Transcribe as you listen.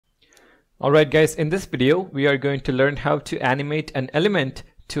Alright guys, in this video we are going to learn how to animate an element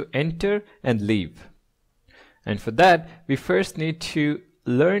to enter and leave. And for that we first need to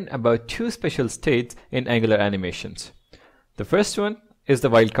learn about two special states in Angular animations. The first one is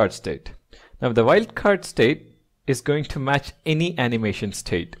the wildcard state. Now the wildcard state is going to match any animation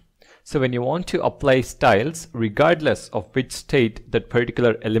state. So when you want to apply styles regardless of which state that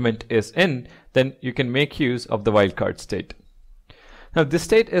particular element is in, then you can make use of the wildcard state. Now this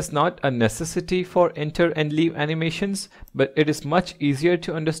state is not a necessity for enter and leave animations, but it is much easier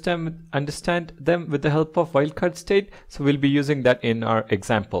to understand them with the help of wildcard state, so we'll be using that in our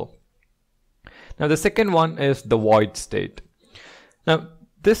example. Now the second one is the void state. Now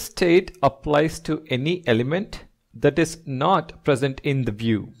this state applies to any element that is not present in the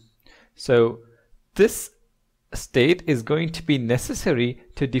view. So this state is going to be necessary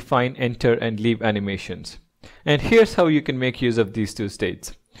to define enter and leave animations. And here's how you can make use of these two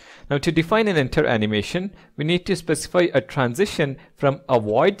states. Now to define an enter animation, we need to specify a transition from a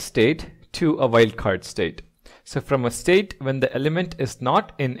void state to a wildcard state. So from a state when the element is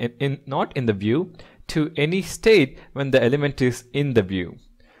not in the view to any state when the element is in the view.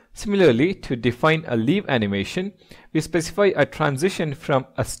 Similarly, to define a leave animation, we specify a transition from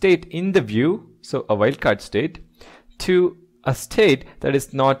a state in the view, so a wildcard state, to a state that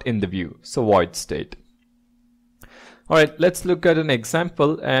is not in the view, so void state. Alright, let's look at an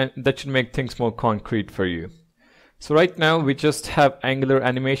example and that should make things more concrete for you. So right now we just have Angular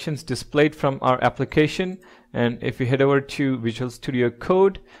animations displayed from our application, and if you head over to Visual Studio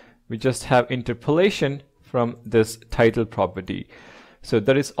Code, we just have interpolation from this title property. So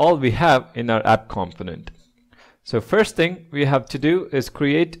that is all we have in our app component. So first thing we have to do is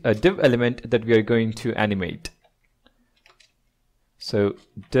create a div element that we are going to animate. So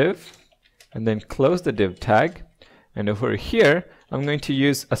div, and then close the div tag. And over here, I'm going to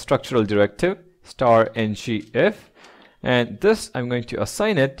use a structural directive *ngIf, and this I'm going to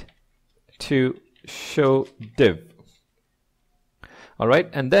assign it to show div.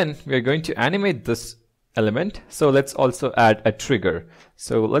 Alright, and then we are going to animate this element. So let's also add a trigger.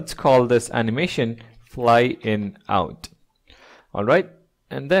 So let's call this animation fly in out. Alright,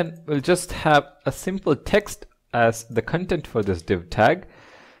 and then we'll just have a simple text as the content for this div tag.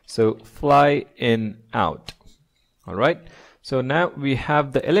 So fly in out. Alright, so now we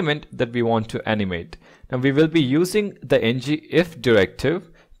have the element that we want to animate. Now we will be using the ngIf directive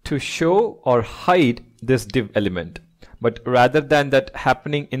to show or hide this div element. But rather than that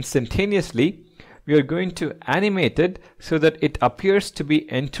happening instantaneously, we are going to animate it so that it appears to be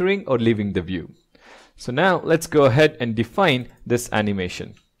entering or leaving the view. So now let's go ahead and define this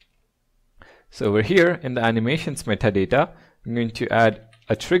animation. So over here in the animations metadata, I'm going to add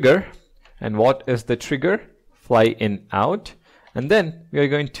a trigger. And what is the trigger? Fly in out, and then we are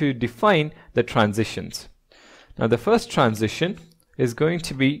going to define the transitions. Now the first transition is going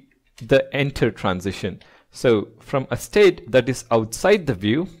to be the enter transition. So from a state that is outside the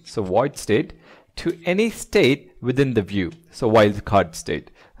view, so void state, to any state within the view, so wildcard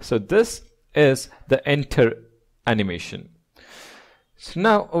state. So this is the enter animation. So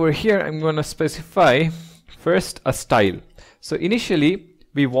now over here I'm going to specify first a style. So initially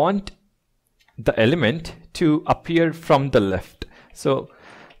we want the element to appear from the left. So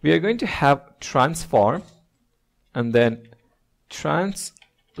we are going to have transform and then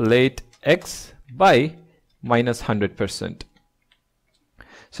translate x by -100%.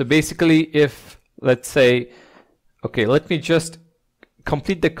 So basically if let's say, okay, let me just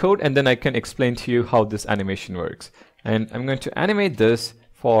complete the code and then I can explain to you how this animation works. And I'm going to animate this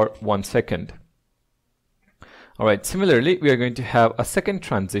for 1 second. Alright, similarly we are going to have a second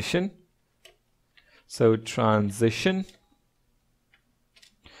transition. So transition,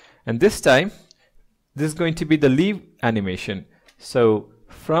 and this time this is going to be the leave animation. So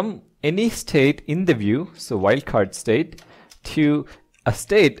from any state in the view, so wildcard state, to a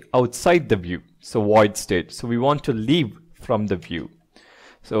state outside the view, so void state. So we want to leave from the view.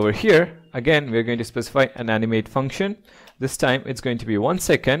 So over here again we're going to specify an animate function. This time it's going to be 1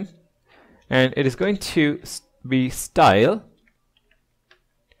 second, and it is going to be style.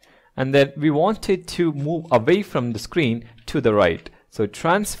 And then we want it to move away from the screen to the right. So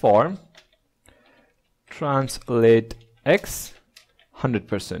transform, translate x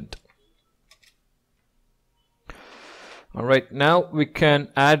 100%. Alright, now we can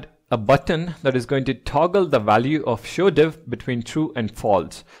add a button that is going to toggle the value of show div between true and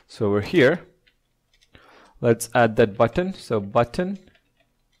false. So over here, let's add that button. So button,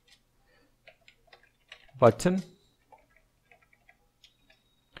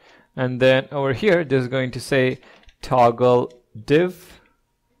 and then over here this is going to say toggle div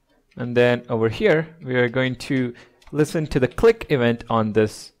And then over here, we are going to listen to the click event on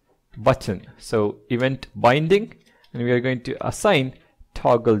this button. So event binding, and we are going to assign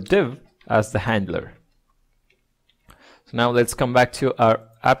toggle div as the handler. So now let's come back to our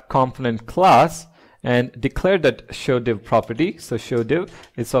app component class and declare that show div property. So show div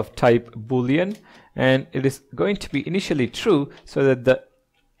is of type boolean, and it is going to be initially true so that the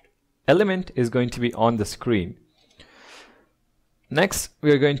element is going to be on the screen. Next,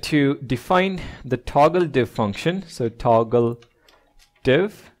 we are going to define the toggle div function. So toggle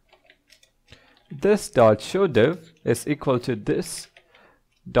div, this dot show div is equal to this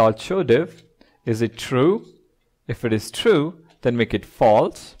dot show div. Is it true? If it is true, then make it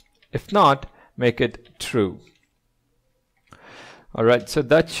false. If not, make it true. All right, so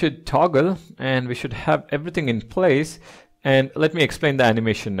that should toggle, and we should have everything in place. And let me explain the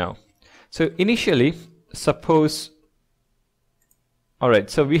animation now. So initially, suppose, all right,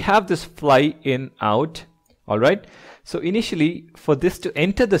 so we have this fly in out. All right, so initially for this to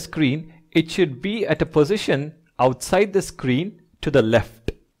enter the screen, it should be at a position outside the screen to the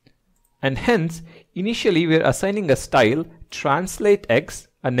left. And hence, initially we're assigning a style translate x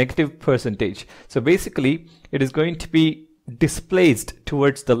a negative percentage. So basically, it is going to be displaced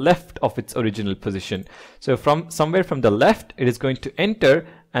towards the left of its original position. So from somewhere from the left, it is going to enter,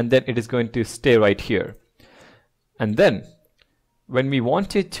 and then it is going to stay right here. And then when we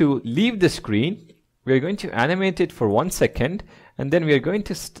want it to leave the screen, we are going to animate it for 1 second, and then we are going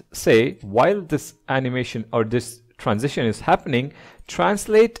to say, while this animation or this transition is happening,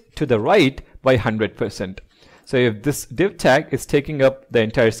 translate to the right by 100%. So if this div tag is taking up the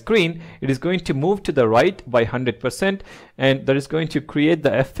entire screen, it is going to move to the right by 100%, and that is going to create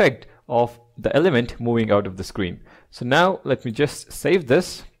the effect of the element moving out of the screen. So now let me just save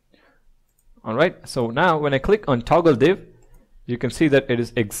this. All right, so now when I click on toggle div, you can see that it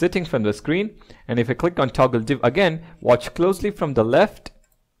is exiting from the screen. And if I click on toggle div again, watch closely from the left.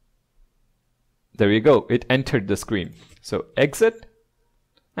 There you go, it entered the screen. So exit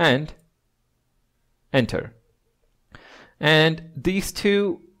and enter. And these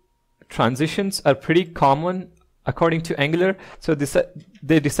two transitions are pretty common according to Angular. So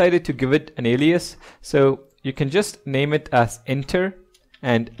they decided to give it an alias. So you can just name it as enter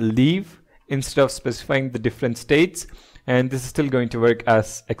and leave instead of specifying the different states. And this is still going to work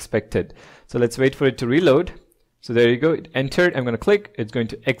as expected. So let's wait for it to reload. So there you go, it entered. I'm going to click, it's going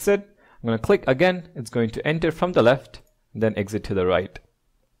to exit. I'm going to click again, it's going to enter from the left, and then exit to the right.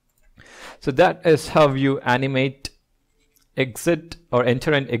 So that is how you animate exit or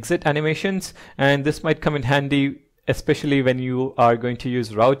enter and exit animations. And this might come in handy, especially when you are going to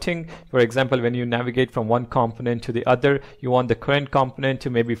use routing. For example, when you navigate from one component to the other, you want the current component to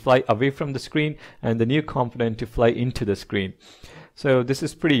maybe fly away from the screen and the new component to fly into the screen. So this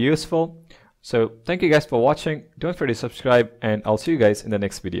is pretty useful. So thank you guys for watching. Don't forget to subscribe, and I'll see you guys in the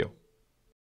next video.